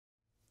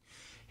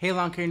Hey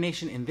Lawn Care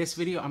Nation, in this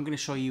video I'm going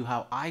to show you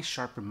how I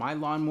sharpen my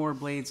lawnmower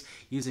blades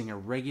using a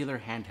regular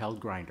handheld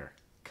grinder.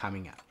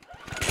 Coming up.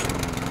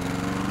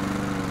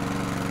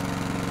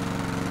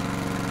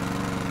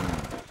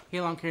 Hey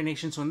Lawn Care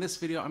Nation, so in this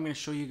video I'm going to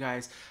show you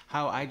guys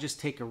how I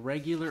just take a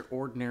regular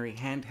ordinary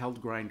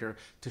handheld grinder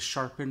to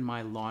sharpen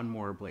my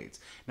lawnmower blades.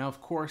 Now of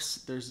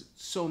course there's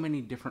so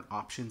many different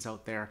options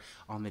out there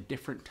on the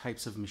different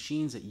types of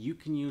machines that you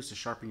can use to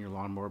sharpen your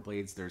lawnmower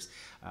blades. There's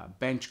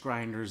bench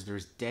grinders,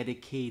 there's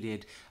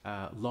dedicated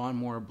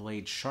lawnmower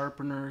blade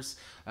sharpeners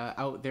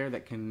out there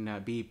that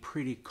can be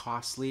pretty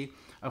costly.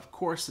 Of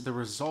course the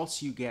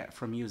results you get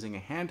from using a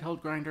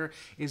handheld grinder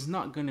is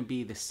not going to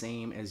be the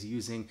same as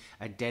using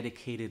a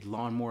dedicated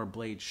lawnmower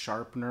blade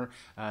sharpener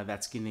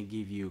that's going to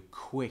give you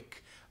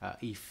quick,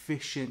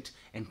 efficient,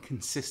 and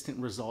consistent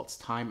results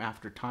time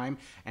after time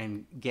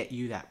and get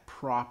you that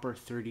proper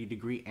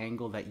 30-degree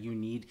angle that you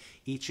need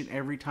each and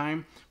every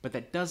time. But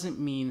that doesn't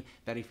mean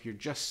that if you're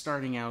just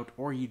starting out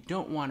or you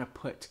don't want to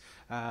put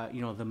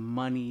the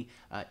money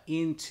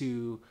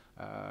into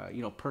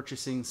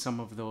purchasing some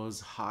of those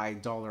high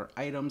dollar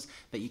items,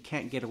 that you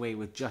can't get away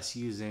with just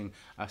using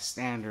a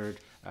standard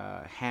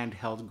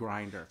handheld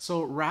grinder.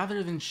 So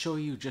rather than show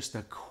you just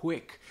a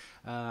quick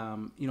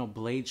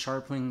blade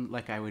sharpening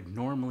like I would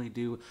normally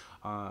do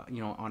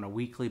on a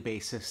weekly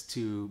basis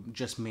to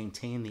just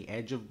maintain the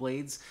edge of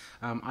blades,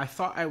 I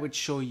thought I would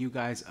show you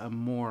guys a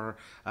more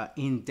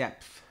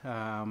in-depth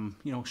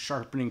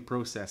sharpening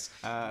process.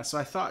 So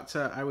I thought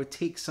I would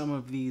take some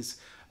of these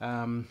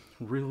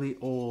really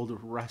old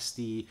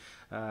rusty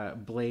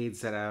blades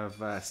that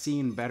have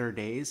seen better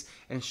days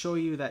and show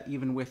you that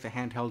even with a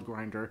handheld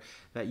grinder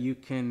that you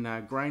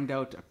can grind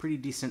out a pretty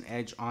decent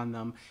edge on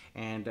them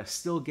and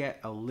still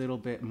get a little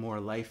bit more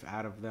life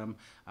out of them.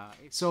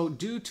 So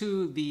due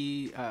to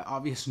the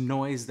obvious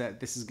noise that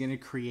this is going to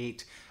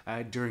create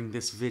during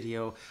this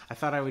video, I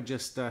thought I would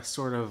just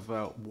sort of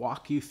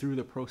walk you through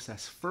the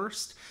process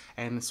first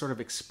and sort of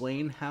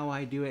explain how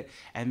I do it,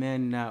 and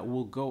then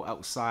we'll go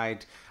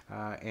outside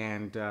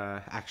and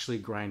actually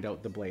grind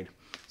out the blade.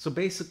 So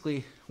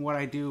basically what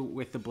I do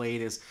with the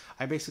blade is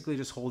I basically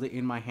just hold it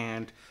in my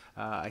hand.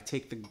 I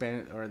take the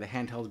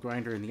handheld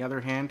grinder in the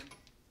other hand,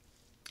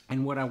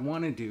 and what I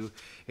want to do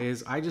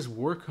is I just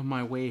work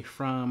my way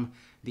from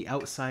the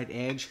outside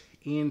edge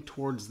in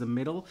towards the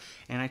middle,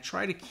 and I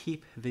try to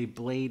keep the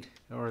blade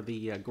or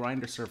the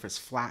grinder surface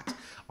flat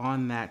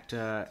on that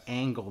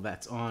angle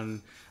that's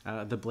on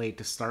the blade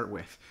to start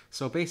with.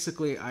 So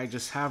basically I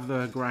just have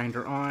the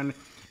grinder on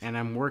and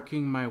I'm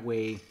working my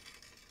way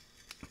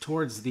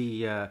towards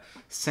the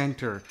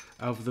center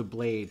of the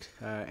blade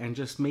and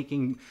just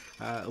making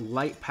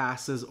light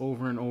passes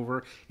over and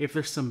over. If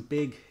there's some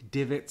big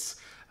divots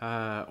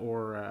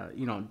or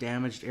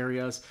damaged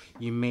areas,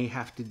 you may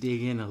have to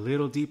dig in a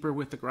little deeper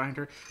with the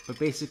grinder, but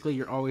basically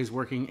you're always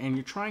working and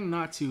you're trying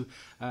not to,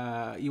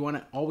 you want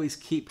to always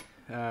keep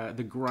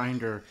the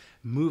grinder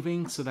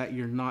moving so that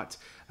you're not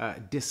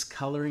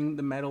discoloring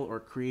the metal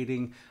or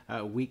creating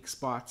weak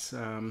spots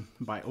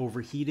by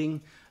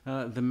overheating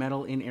the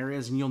metal in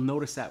areas. And you'll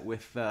notice that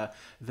with the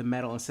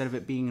metal, instead of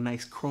it being a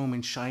nice chrome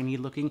and shiny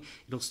looking,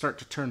 it'll start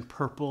to turn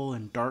purple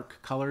and dark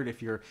colored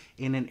if you're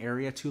in an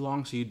area too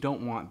long, so you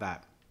don't want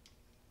that.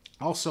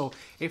 Also,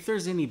 if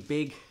there's any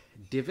big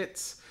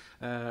divots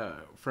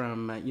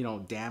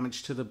from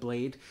damage to the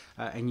blade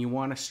and you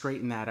want to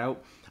straighten that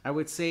out, I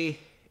would say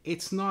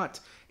it's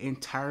not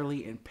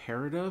entirely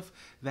imperative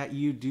that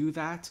you do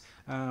that.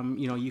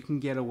 You can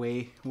get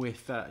away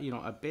with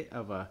a bit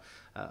of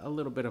a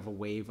little bit of a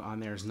wave on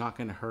there is not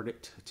going to hurt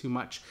it too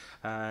much,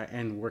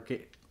 and work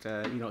it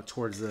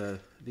towards the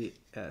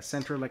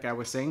center like I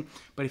was saying.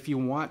 But if you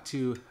want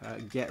to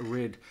get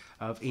rid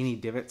of any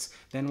divots,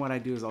 then what I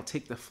do is I'll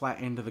take the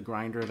flat end of the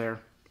grinder there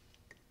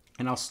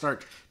and I'll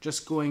start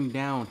just going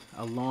down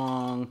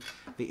along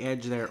the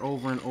edge there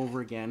over and over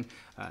again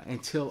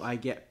until I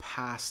get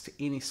past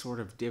any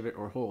sort of divot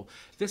or hole.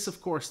 This, of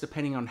course,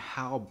 depending on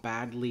how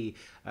badly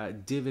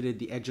divoted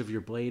the edge of your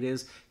blade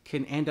is,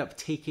 can end up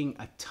taking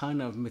a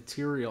ton of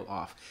material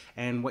off.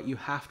 And what you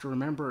have to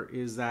remember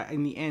is that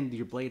in the end,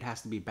 your blade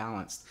has to be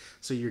balanced.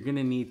 So you're going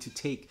to need to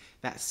take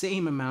that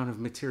same amount of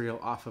material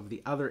off of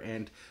the other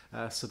end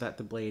so that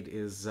the blade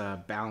is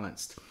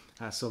balanced.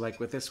 So like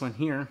with this one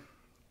here,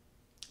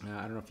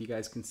 I don't know if you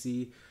guys can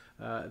see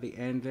the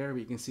end there, but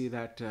you can see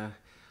that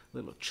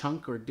little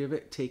chunk or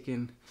divot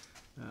taken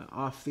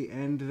off the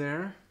end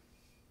there.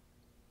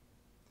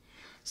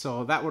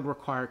 So that would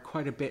require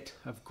quite a bit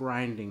of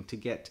grinding to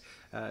get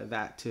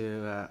that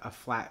to a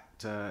flat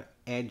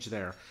edge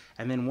there.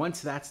 And then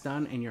once that's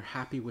done and you're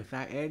happy with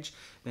that edge,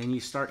 then you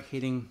start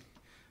hitting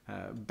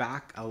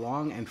back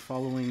along and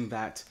following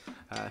that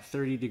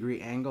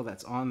 30-degree angle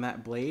that's on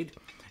that blade,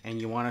 and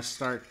you want to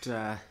start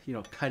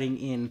cutting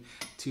in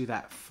to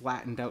that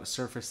flattened out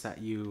surface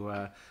that you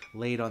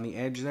laid on the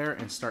edge there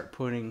and start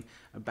putting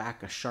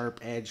back a sharp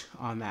edge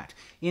on that.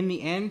 In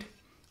the end,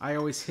 I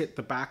always hit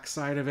the back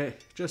side of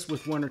it just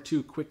with 1 or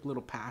 2 quick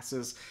little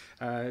passes,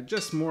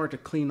 just more to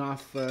clean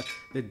off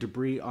the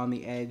debris on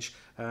the edge,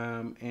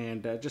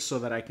 and just so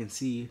that I can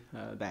see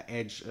that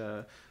edge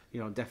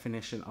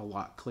definition a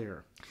lot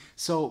clearer.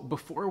 So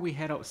before we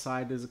head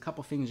outside, there's a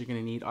couple things you're going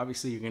to need.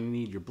 Obviously, you're going to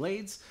need your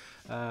blades.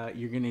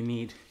 You're going to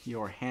need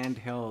your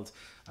handheld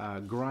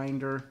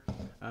grinder.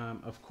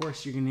 Of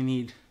course, you're going to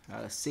need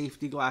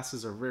safety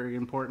glasses are very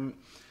important.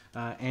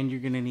 And you're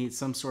going to need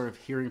some sort of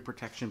hearing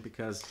protection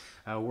because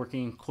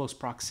working in close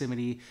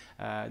proximity,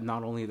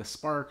 not only the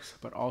sparks,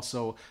 but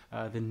also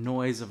the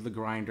noise of the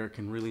grinder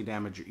can really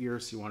damage your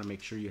ears. So you want to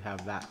make sure you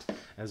have that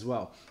as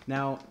well.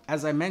 Now,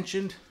 as I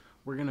mentioned,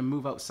 we're going to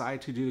move outside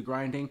to do the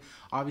grinding.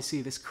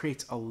 Obviously, this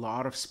creates a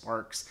lot of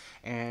sparks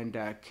and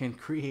can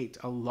create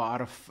a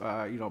lot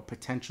of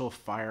potential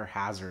fire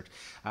hazard.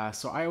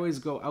 So I always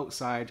go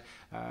outside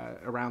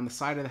around the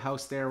side of the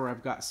house there where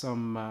I've got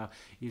some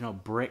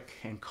brick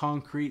and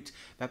concrete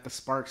that the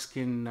sparks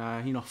can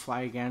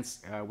fly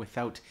against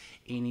without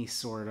any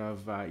sort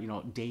of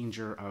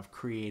danger of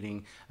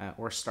creating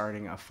or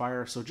starting a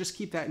fire. So just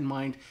keep that in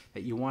mind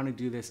that you want to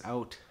do this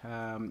out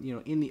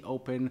in the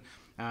open.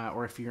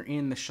 Or if you're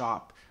in the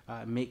shop,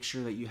 make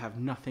sure that you have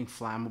nothing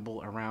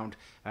flammable around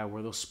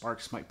where those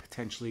sparks might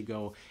potentially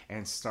go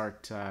and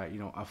start,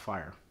 a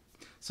fire.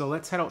 So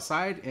let's head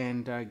outside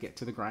and get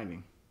to the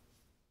grinding.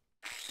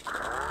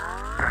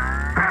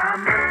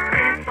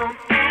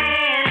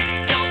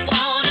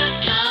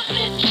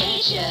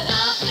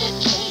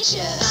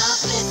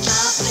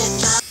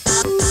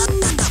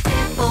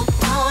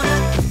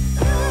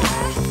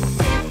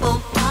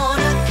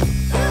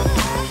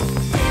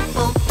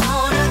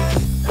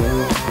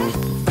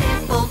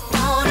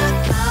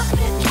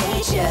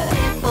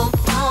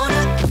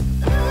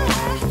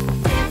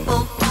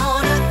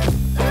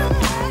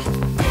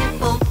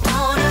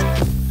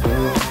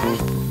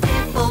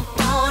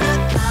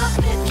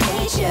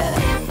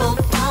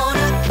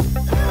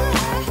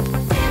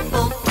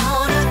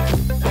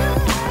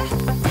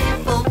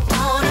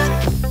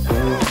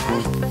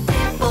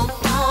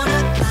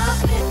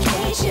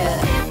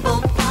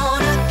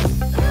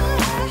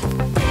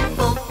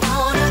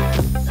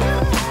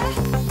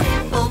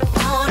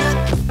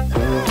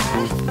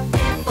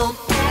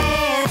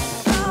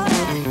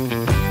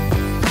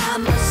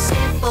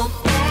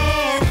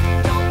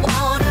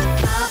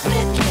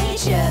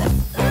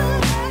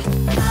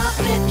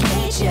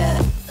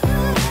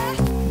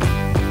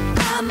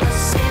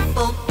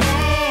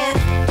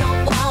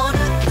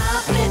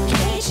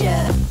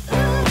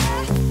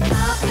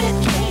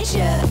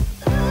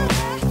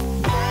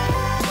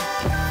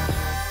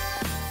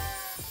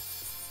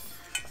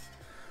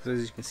 So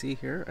as you can see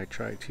here, I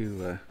try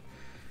to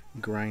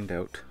grind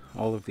out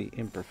all of the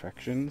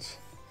imperfections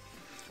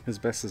as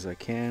best as I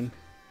can.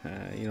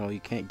 You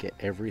can't get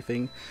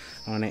everything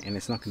on it, and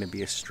it's not going to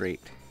be as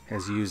straight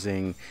as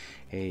using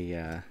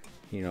a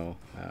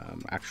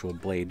actual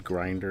blade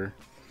grinder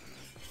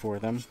for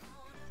them.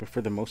 But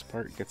for the most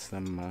part, it gets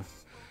them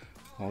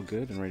all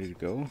good and ready to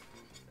go.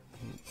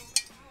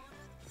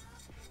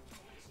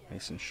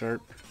 Nice and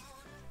sharp.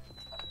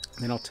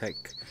 Then I'll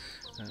take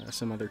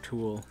some other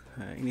tool,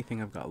 anything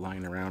I've got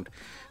lying around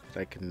that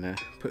I can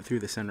put through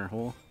the center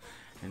hole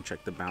and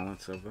check the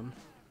balance of them.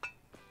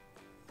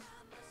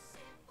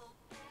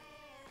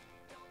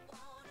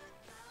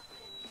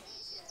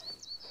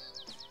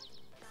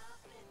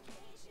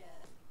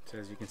 So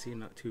as you can see,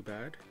 not too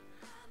bad.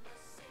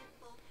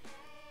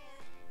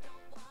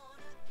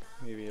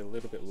 Maybe a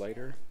little bit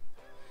lighter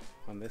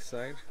on this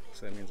side,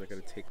 so that means I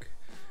gotta take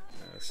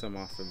some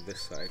off of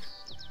this side.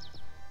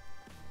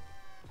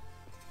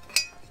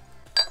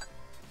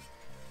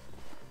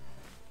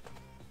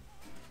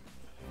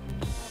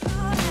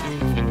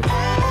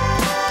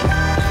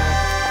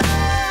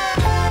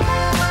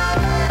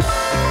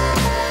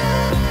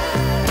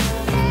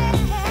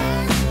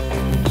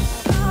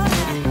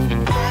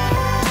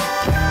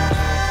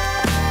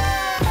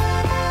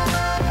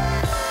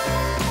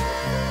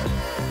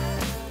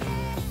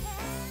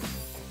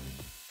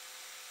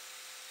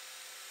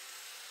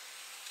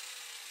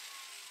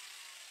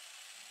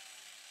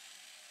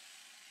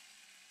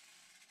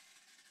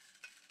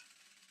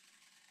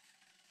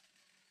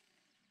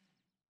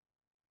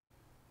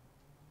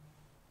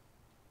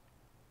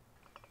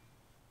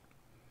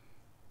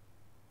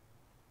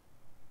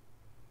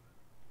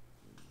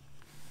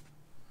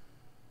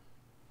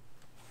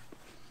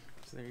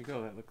 So there you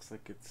go, that looks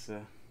like it's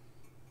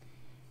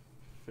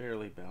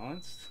fairly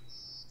balanced.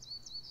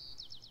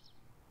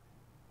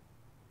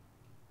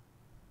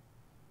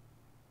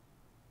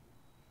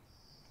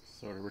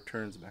 Sort of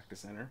returns back to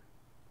center.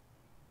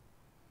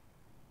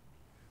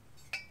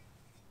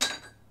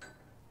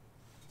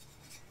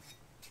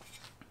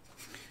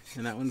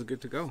 And that one's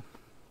good to go.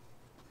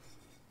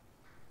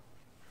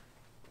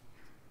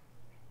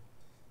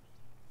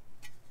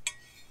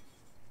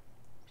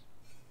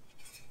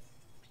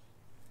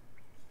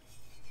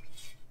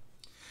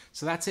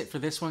 So that's it for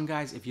this one,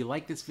 guys. If you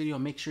like this video,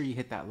 make sure you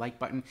hit that like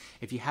button.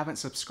 If you haven't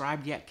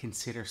subscribed yet,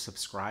 consider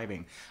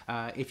subscribing.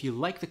 If you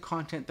like the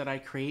content that I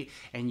create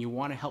and you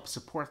want to help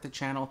support the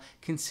channel,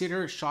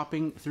 consider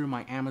shopping through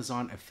my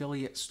Amazon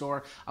affiliate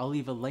store. I'll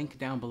leave a link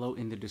down below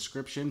in the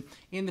description.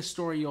 In the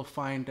store, you'll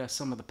find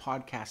some of the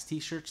podcast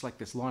t-shirts like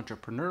this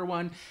Lawntrepreneur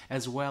one,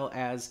 as well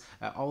as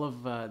all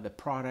of the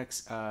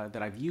products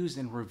that I've used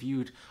and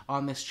reviewed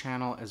on this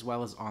channel, as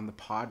well as on the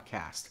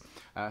podcast.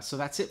 So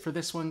that's it for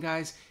this one,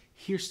 guys.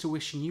 Here's to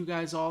wishing you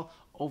guys all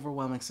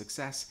overwhelming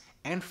success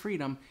and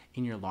freedom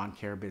in your lawn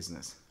care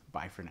business.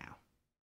 Bye for now.